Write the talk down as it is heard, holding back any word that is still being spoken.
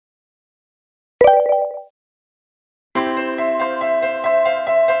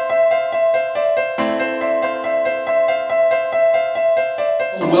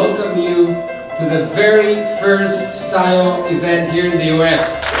the very first SCiO event here in the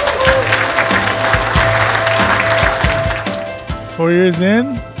US. 4 years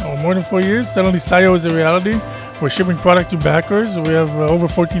in, or more than 4 years, suddenly SCiO is a reality. We're shipping product to backers. We have over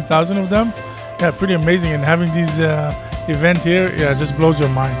 14,000 of them. Yeah, pretty amazing. And having these event here, yeah, just blows your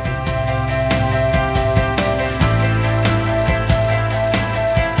mind.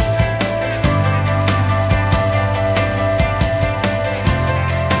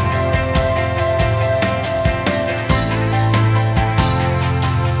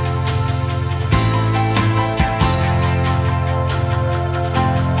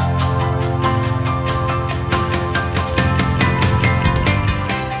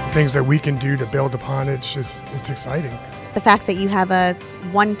 Things that we can do to build upon it, it's exciting. The fact that you have a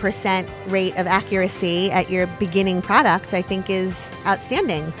 1% rate of accuracy at your beginning products, I think, is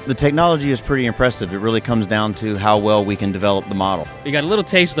outstanding. The technology is pretty impressive. It really comes down to how well we can develop the model. We got a little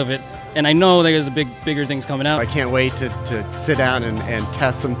taste of it, and I know there's bigger things coming out. I can't wait to sit down and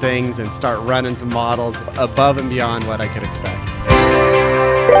test some things and start running some models above and beyond what I could expect.